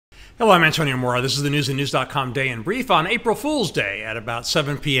Hello, I'm Antonio Mora. This is the News and News.com Day in Brief on April Fool's Day at about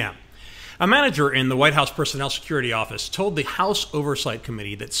 7 p.m. A manager in the White House Personnel Security Office told the House Oversight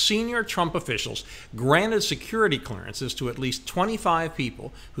Committee that senior Trump officials granted security clearances to at least 25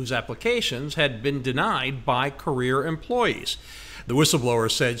 people whose applications had been denied by career employees. The whistleblower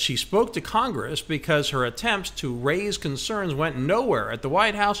said she spoke to Congress because her attempts to raise concerns went nowhere at the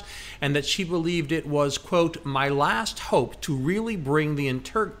White House and that she believed it was, quote, my last hope to really bring the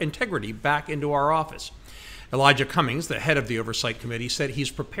integrity back into our office. Elijah Cummings, the head of the Oversight Committee, said he's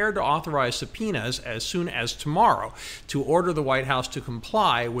prepared to authorize subpoenas as soon as tomorrow to order the White House to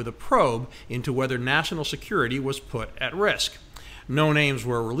comply with a probe into whether national security was put at risk. No names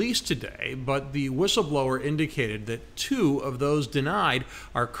were released today, but the whistleblower indicated that 2 of those denied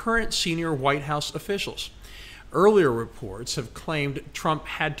are current senior White House officials. Earlier reports have claimed Trump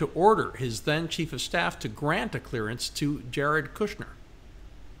had to order his then chief of staff to grant a clearance to Jared Kushner.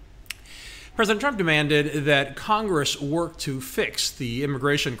 President Trump demanded that Congress work to fix the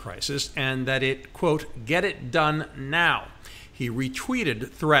immigration crisis and that it, quote, get it done now. He retweeted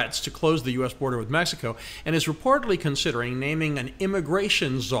threats to close the U.S. border with Mexico and is reportedly considering naming an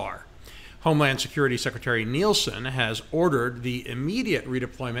immigration czar. Homeland Security Secretary Nielsen has ordered the immediate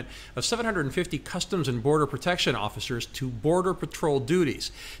redeployment of 750 Customs and Border Protection officers to Border Patrol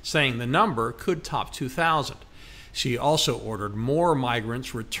duties, saying the number could top 2,000. She also ordered more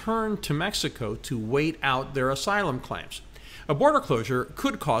migrants returned to Mexico to wait out their asylum claims. A border closure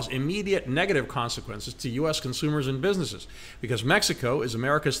could cause immediate negative consequences to U.S. consumers and businesses because Mexico is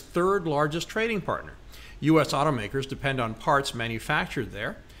America's 3rd largest trading partner. U.S. automakers depend on parts manufactured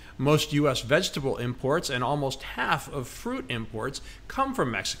there. Most U.S. vegetable imports and almost half of fruit imports come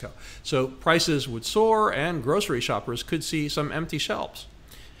from Mexico, so prices would soar and grocery shoppers could see some empty shelves.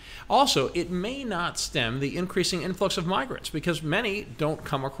 Also, it may not stem the increasing influx of migrants because many don't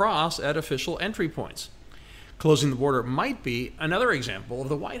come across at official entry points. Closing the border might be another example of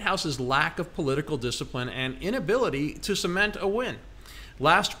the White House's lack of political discipline and inability to cement a win.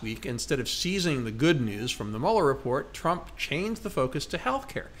 Last week, instead of seizing the good news from the Mueller report, Trump changed the focus to health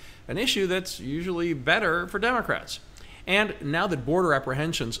care, an issue that's usually better for Democrats. And now that border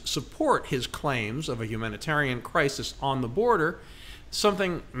apprehensions support his claims of a humanitarian crisis on the border,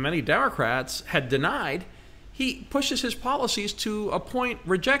 something many Democrats had denied, he pushes his policies to a point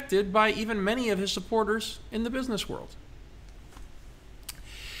rejected by even many of his supporters in the business world.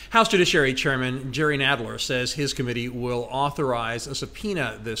 House Judiciary Chairman Jerry Nadler says his committee will authorize a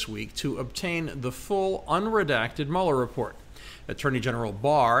subpoena this week to obtain the full unredacted Mueller report. Attorney General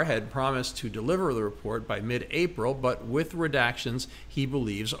Barr had promised to deliver the report by mid-April, but with redactions he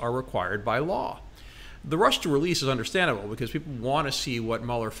believes are required by law. The rush to release is understandable because people want to see what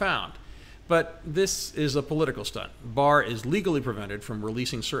Mueller found. But this is a political stunt. Barr is legally prevented from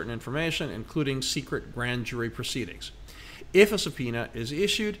releasing certain information, including secret grand jury proceedings. If a subpoena is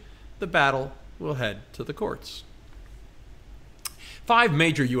issued, the battle will head to the courts. 5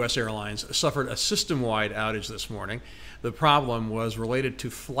 major U.S. airlines suffered a system-wide outage this morning. The problem was related to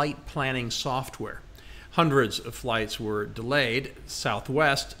flight planning software. Hundreds of flights were delayed.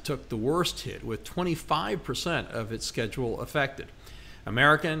 Southwest took the worst hit, with 25% of its schedule affected.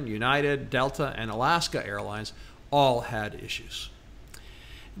 American, United, Delta, and Alaska Airlines all had issues.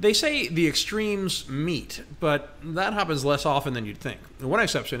 They say the extremes meet, but that happens less often than you'd think. One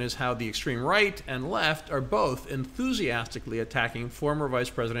exception is how the extreme right and left are both enthusiastically attacking former Vice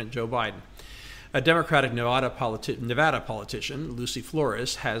President Joe Biden. A Democratic Nevada politician, Lucy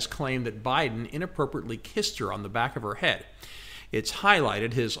Flores, has claimed that Biden inappropriately kissed her on the back of her head. It's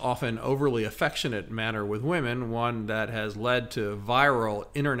highlighted his often overly affectionate manner with women, one that has led to viral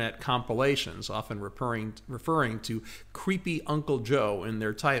internet compilations, often referring to creepy Uncle Joe in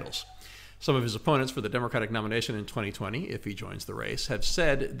their titles. Some of his opponents for the Democratic nomination in 2020, if he joins the race, have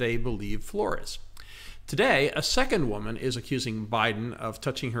said they believe Flores. Today, a second woman is accusing Biden of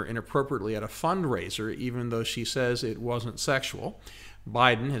touching her inappropriately at a fundraiser, even though she says it wasn't sexual.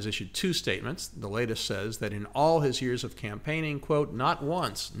 Biden has issued 2 statements. The latest says that in all his years of campaigning, quote, not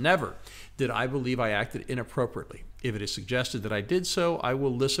once, never, did I believe I acted inappropriately. If it is suggested that I did so, I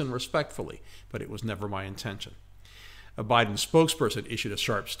will listen respectfully, but it was never my intention. A Biden spokesperson issued a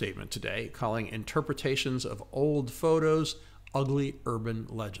sharp statement today, calling interpretations of old photos ugly urban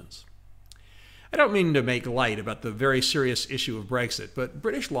legends. I don't mean to make light about the very serious issue of Brexit, but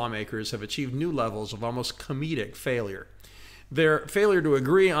British lawmakers have achieved new levels of almost comedic failure. Their failure to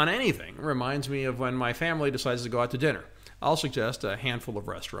agree on anything reminds me of when my family decides to go out to dinner. I'll suggest a handful of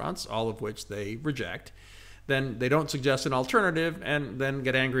restaurants, all of which they reject. Then they don't suggest an alternative and then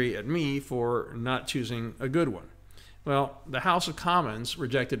get angry at me for not choosing a good one. Well, the House of Commons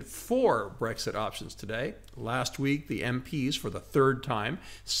rejected 4 Brexit options today. Last week, the MPs, for the 3rd time,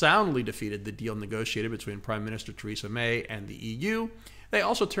 soundly defeated the deal negotiated between Prime Minister Theresa May and the EU. They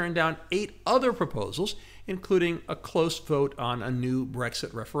also turned down 8 other proposals, including a close vote on a new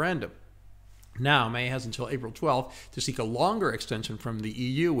Brexit referendum. Now, May has until April 12th to seek a longer extension from the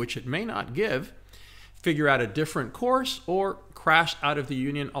EU, which it may not give, figure out a different course, or crash out of the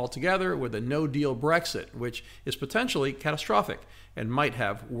union altogether with a no-deal Brexit, which is potentially catastrophic and might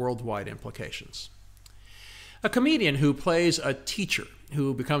have worldwide implications. A comedian who plays a teacher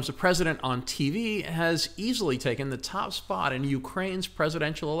who becomes a president on TV has easily taken the top spot in Ukraine's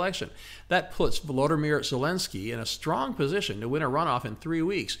presidential election. That puts Volodymyr Zelensky in a strong position to win a runoff in 3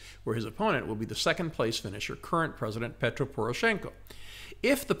 weeks, where his opponent will be the second-place finisher, current President Petro Poroshenko.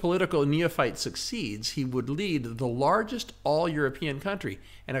 If the political neophyte succeeds, he would lead the largest all-European country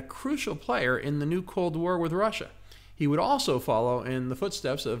and a crucial player in the new Cold War with Russia. He would also follow in the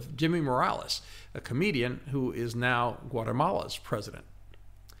footsteps of Jimmy Morales, a comedian who is now Guatemala's president.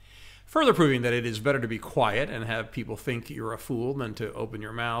 Further proving that it is better to be quiet and have people think you're a fool than to open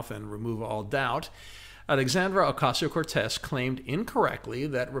your mouth and remove all doubt, Alexandra Ocasio-Cortez claimed incorrectly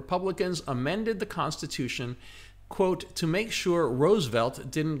that Republicans amended the Constitution, quote, to make sure Roosevelt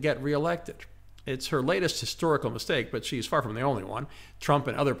didn't get reelected. It's her latest historical mistake, but she's far from the only one. Trump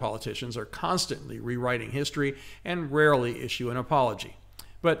and other politicians are constantly rewriting history and rarely issue an apology.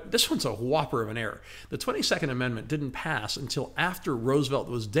 But this one's a whopper of an error. The 22nd Amendment didn't pass until after Roosevelt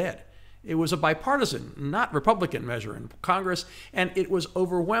was dead. It was a bipartisan, not Republican measure in Congress, and it was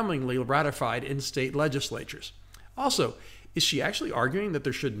overwhelmingly ratified in state legislatures. Also, is she actually arguing that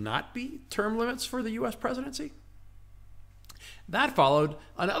there should not be term limits for the U.S. presidency? That followed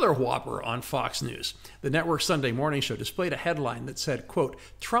another whopper on Fox News. The network's Sunday morning show displayed a headline that said, quote,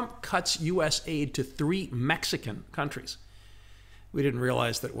 Trump cuts U.S. aid to 3 Mexican countries. We didn't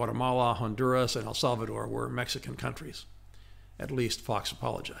realize that Guatemala, Honduras, and El Salvador were Mexican countries. At least Fox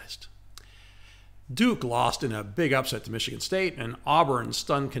apologized. Duke lost in a big upset to Michigan State, and Auburn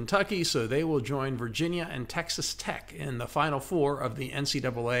stunned Kentucky, so they will join Virginia and Texas Tech in the Final Four of the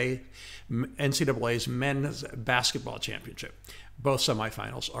NCAA's Men's Basketball Championship. Both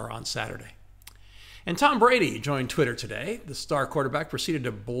semifinals are on Saturday. And Tom Brady joined Twitter today. The star quarterback proceeded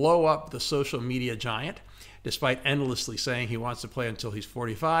to blow up the social media giant. Despite endlessly saying he wants to play until he's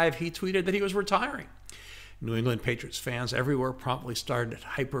 45, he tweeted that he was retiring. New England Patriots fans everywhere promptly started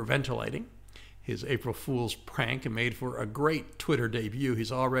hyperventilating. His April Fool's prank made for a great Twitter debut.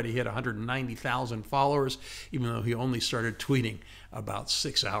 He's already hit 190,000 followers, even though he only started tweeting about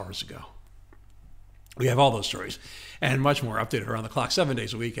 6 hours ago. We have all those stories and much more updated around the clock 7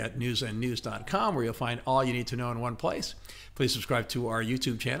 days a week at newsandnews.com, where you'll find all you need to know in one place. Please subscribe to our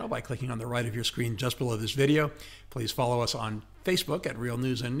YouTube channel by clicking on the right of your screen just below this video. Please follow us on Facebook at Real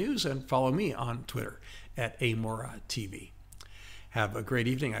News and News, and follow me on Twitter at AMoraTV. Have a great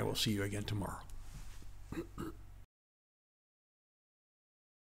evening. I will see you again tomorrow.